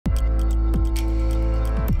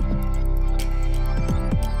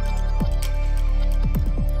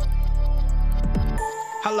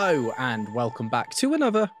Hello and welcome back to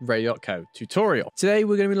another Radio.co tutorial. Today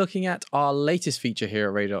we're going to be looking at our latest feature here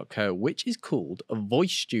at Radio.co, which is called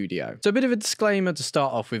Voice Studio. So a bit of a disclaimer to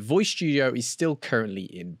start off with, Voice Studio is still currently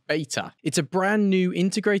in beta. It's a brand new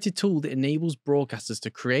integrated tool that enables broadcasters to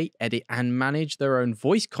create, edit and manage their own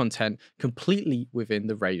voice content completely within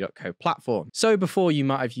the Radio.co platform. So before you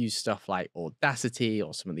might have used stuff like Audacity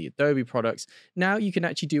or some of the Adobe products, now you can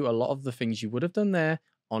actually do a lot of the things you would have done there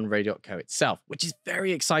on Radio.co itself, which is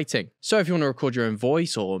very exciting. So if you want to record your own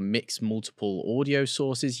voice or mix multiple audio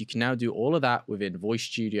sources, you can now do all of that within Voice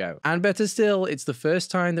Studio. And better still, it's the first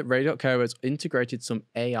time that Radio.co has integrated some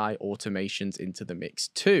AI automations into the mix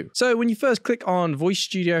too. So when you first click on Voice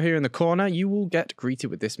Studio here in the corner, you will get greeted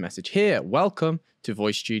with this message here. Welcome to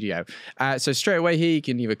Voice Studio. So straight away here, you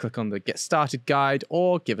can either click on the Get Started guide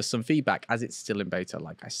or give us some feedback as it's still in beta,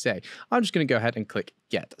 like I say. I'm just going to go ahead and click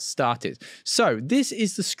Get Started. So this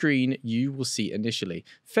is the screen you will see initially.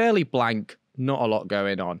 Fairly blank, not a lot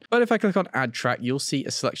going on. But if I click on Add Track, you'll see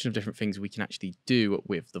a selection of different things we can actually do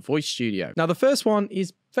with the Voice Studio. Now, the first one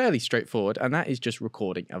is fairly straightforward, and that is just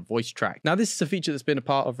recording a voice track. Now, this is a feature that's been a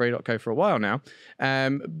part of Radio.co for a while now.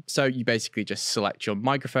 So you basically just select your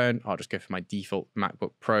microphone. I'll just go for my default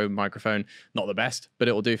MacBook Pro microphone. Not the best, but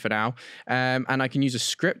it'll do for now. And I can use a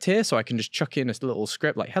script here, so I can just chuck in a little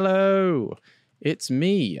script like, hello, it's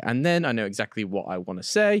me. And then I know exactly what I want to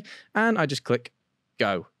say, and I just click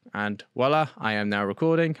go. And voila, I am now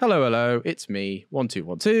recording. Hello, hello, it's me. 1, 2,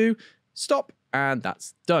 1, 2. Stop. And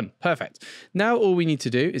that's done. Perfect. Now all we need to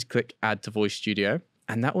do is click Add to Voice Studio,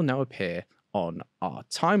 and that will now appear on our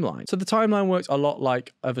timeline. So the timeline works a lot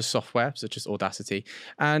like other software, such as Audacity.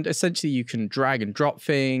 And essentially you can drag and drop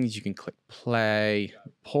things. You can click play,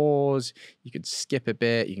 pause, you can skip a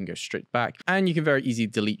bit, you can go straight back, and you can very easily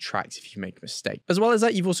delete tracks if you make a mistake. As well as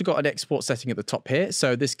that, you've also got an export setting at the top here.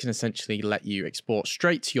 So this can essentially let you export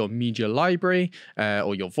straight to your media library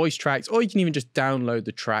or your voice tracks, or you can even just download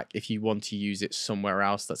the track if you want to use it somewhere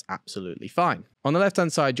else. That's absolutely fine. On the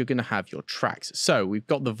left-hand side, you're going to have your tracks. So we've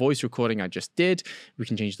got the voice recording I just did. We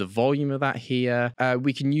can change the volume of that here.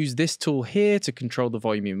 We can use this tool here to control the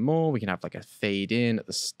volume even more. We can have like a fade in at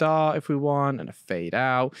the start if we want and a fade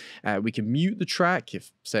out. We can mute the track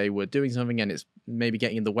if, say, we're doing something and it's maybe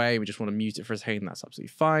getting in the way. We just want to mute it for a second. That's absolutely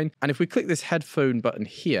fine. And if we click this headphone button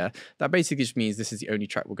here, that basically just means this is the only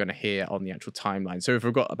track we're going to hear on the actual timeline. So if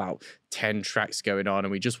we've got about 10 tracks going on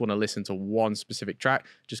and we just want to listen to one specific track,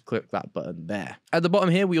 just click that button there. At the bottom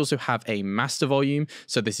here, we also have a master volume.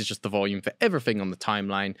 So this is just the volume for everything on the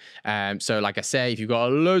timeline. So like I say, if you've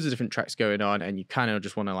got loads of different tracks going on and you kind of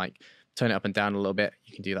just want to like turn it up and down a little bit,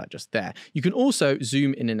 you can do that just there. You can also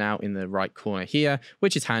zoom in and out in the right corner here,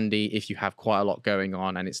 which is handy if you have quite a lot going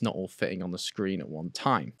on and it's not all fitting on the screen at one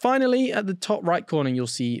time. Finally, at the top right corner, you'll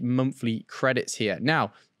see monthly credits here.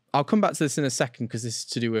 Now, I'll come back to this in a second because this is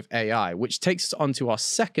to do with AI, which takes us on to our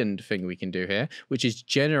second thing we can do here, which is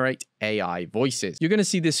generate AI voices. You're going to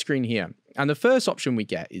see this screen here. And the first option we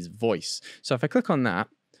get is voice. So if I click on that,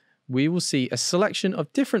 we will see a selection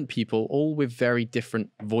of different people, all with very different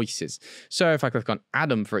voices. So if I click on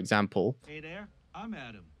Adam, for example. Hey there, I'm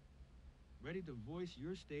Adam. Ready to voice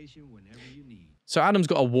your station whenever you need. So Adam's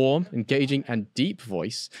got a warm, engaging, and deep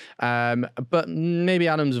voice. But maybe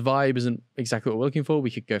Adam's vibe isn't exactly what we're looking for. We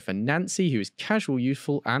could go for Nancy, who is casual,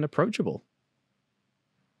 youthful, and approachable.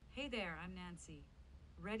 Hey there, I'm Nancy.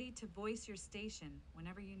 Ready to voice your station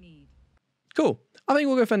whenever you need. Cool. I think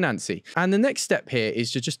we'll go for Nancy. And the next step here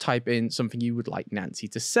is to just type in something you would like Nancy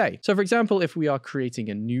to say. So for example, if we are creating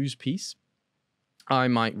a news piece, I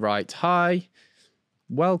might write, hi,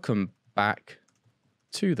 welcome back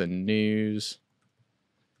to the news.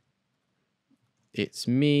 It's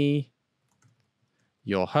me,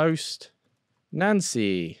 your host,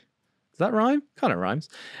 Nancy. Does that rhyme? Kind of rhymes.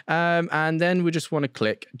 And then we just want to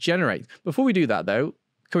click generate. Before we do that though,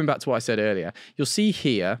 coming back to what I said earlier, you'll see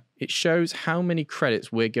here, it shows how many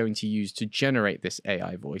credits we're going to use to generate this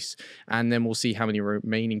AI voice. And then we'll see how many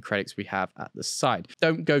remaining credits we have at the side.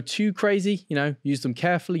 Don't go too crazy, use them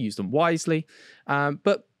carefully, use them wisely.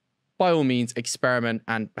 But by all means, experiment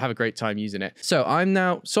and have a great time using it. So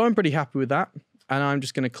I'm pretty happy with that. And I'm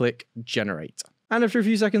just going to click generate. And after a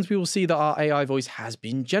few seconds, we will see that our AI voice has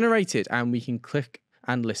been generated and we can click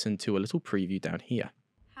and listen to a little preview down here.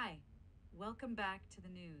 Hi, welcome back to the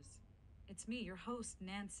news. It's me, your host,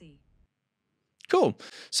 Nancy. Cool.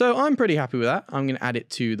 So I'm pretty happy with that. I'm going to add it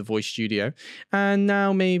to the Voice Studio. And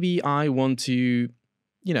now maybe I want to,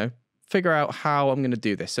 figure out how I'm going to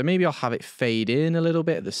do this. So maybe I'll have it fade in a little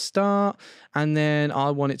bit at the start, and then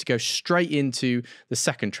I want it to go straight into the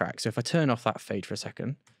second track. So if I turn off that fade for a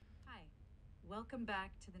second. Hi, welcome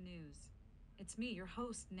back to the news. It's me, your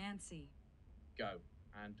host, Nancy. Go.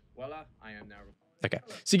 And voila, I am now. Okay,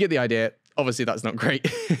 so you get the idea. Obviously, that's not great.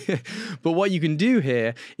 But what you can do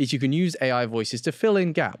here is you can use AI voices to fill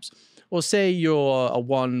in gaps. Or say you're a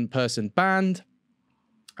one-person band.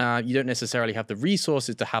 You don't necessarily have the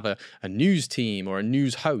resources to have a news team or a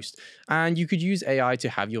news host, and you could use AI to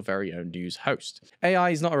have your very own news host. AI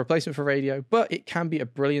is not a replacement for radio, but it can be a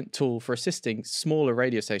brilliant tool for assisting smaller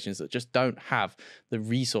radio stations that just don't have the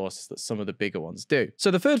resources that some of the bigger ones do. So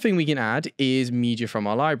the third thing we can add is media from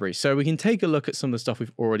our library. So we can take a look at some of the stuff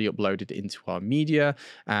we've already uploaded into our media,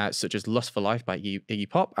 such as Lust for Life by Iggy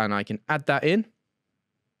Pop, and I can add that in.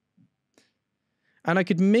 And I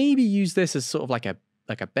could maybe use this as sort of like a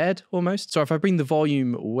bed almost. So if I bring the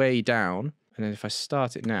volume way down, and then if I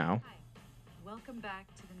start it now. Hi. Welcome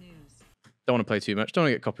back to the news. Don't want to play too much, don't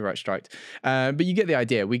want to get copyright striked. But you get the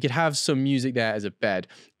idea. We could have some music there as a bed.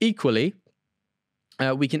 Equally,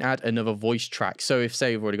 we can add another voice track. So if,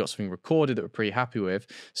 say, we've already got something recorded that we're pretty happy with,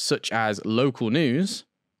 such as local news,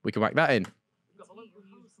 we can whack that in.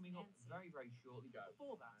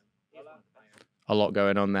 A lot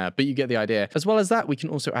going on there, but you get the idea. As well as that, we can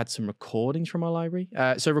also add some recordings from our library.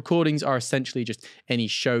 So recordings are essentially just any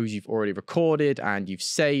shows you've already recorded and you've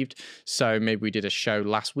saved. So maybe we did a show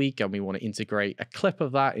last week and we want to integrate a clip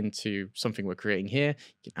of that into something we're creating here.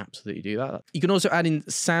 You can absolutely do that. You can also add in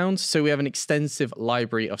sounds. So we have an extensive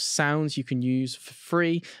library of sounds you can use for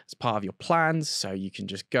free as part of your plans. So you can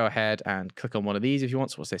just go ahead and click on one of these if you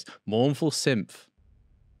want. So what's this? Mournful synth.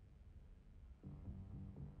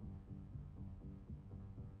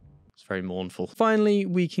 Very mournful. Finally,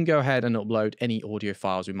 we can go ahead and upload any audio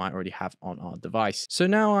files we might already have on our device. So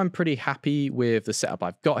now I'm pretty happy with the setup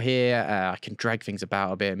I've got here. I can drag things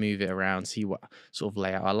about a bit, move it around, see what sort of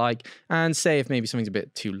layout I like, and say if maybe something's a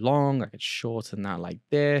bit too long, I could shorten that like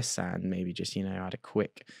this, and maybe just, add a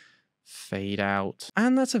quick fade out.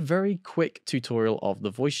 And that's a very quick tutorial of the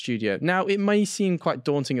Voice Studio. Now, it may seem quite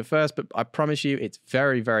daunting at first, but I promise you it's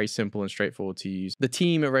very, very simple and straightforward to use. The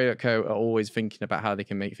team at Radio.co are always thinking about how they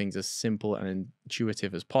can make things as simple and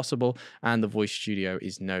intuitive as possible, and the Voice Studio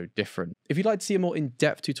is no different. If you'd like to see a more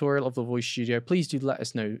in-depth tutorial of the Voice Studio, please do let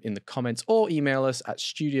us know in the comments or email us at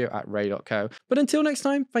studio@radio.co. But until next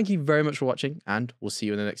time, thank you very much for watching, and we'll see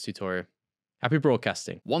you in the next tutorial. Happy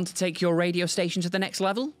broadcasting. Want to take your radio station to the next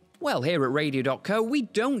level? Well, here at Radio.co, we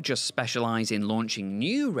don't just specialise in launching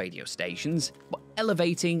new radio stations, but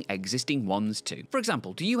elevating existing ones too. For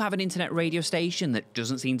example, do you have an internet radio station that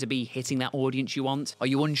doesn't seem to be hitting that audience you want? Are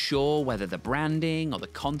you unsure whether the branding or the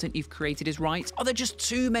content you've created is right? Are there just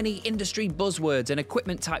too many industry buzzwords and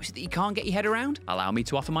equipment types that you can't get your head around? Allow me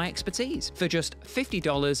to offer my expertise. For just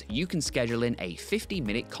 $50, you can schedule in a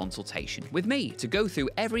 50-minute consultation with me to go through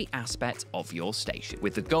every aspect of your station,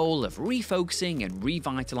 with the goal of refocusing and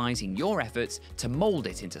revitalizing your efforts to mold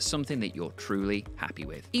it into something that you're truly happy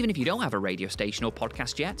with. Even if you don't have a radio station or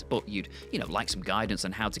podcast yet, but you'd, like some guidance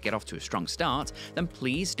on how to get off to a strong start, then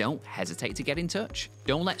please don't hesitate to get in touch.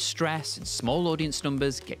 Don't let stress and small audience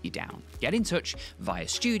numbers get you down. Get in touch via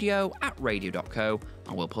studio@radio.co,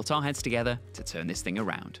 and we'll put our heads together to turn this thing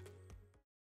around.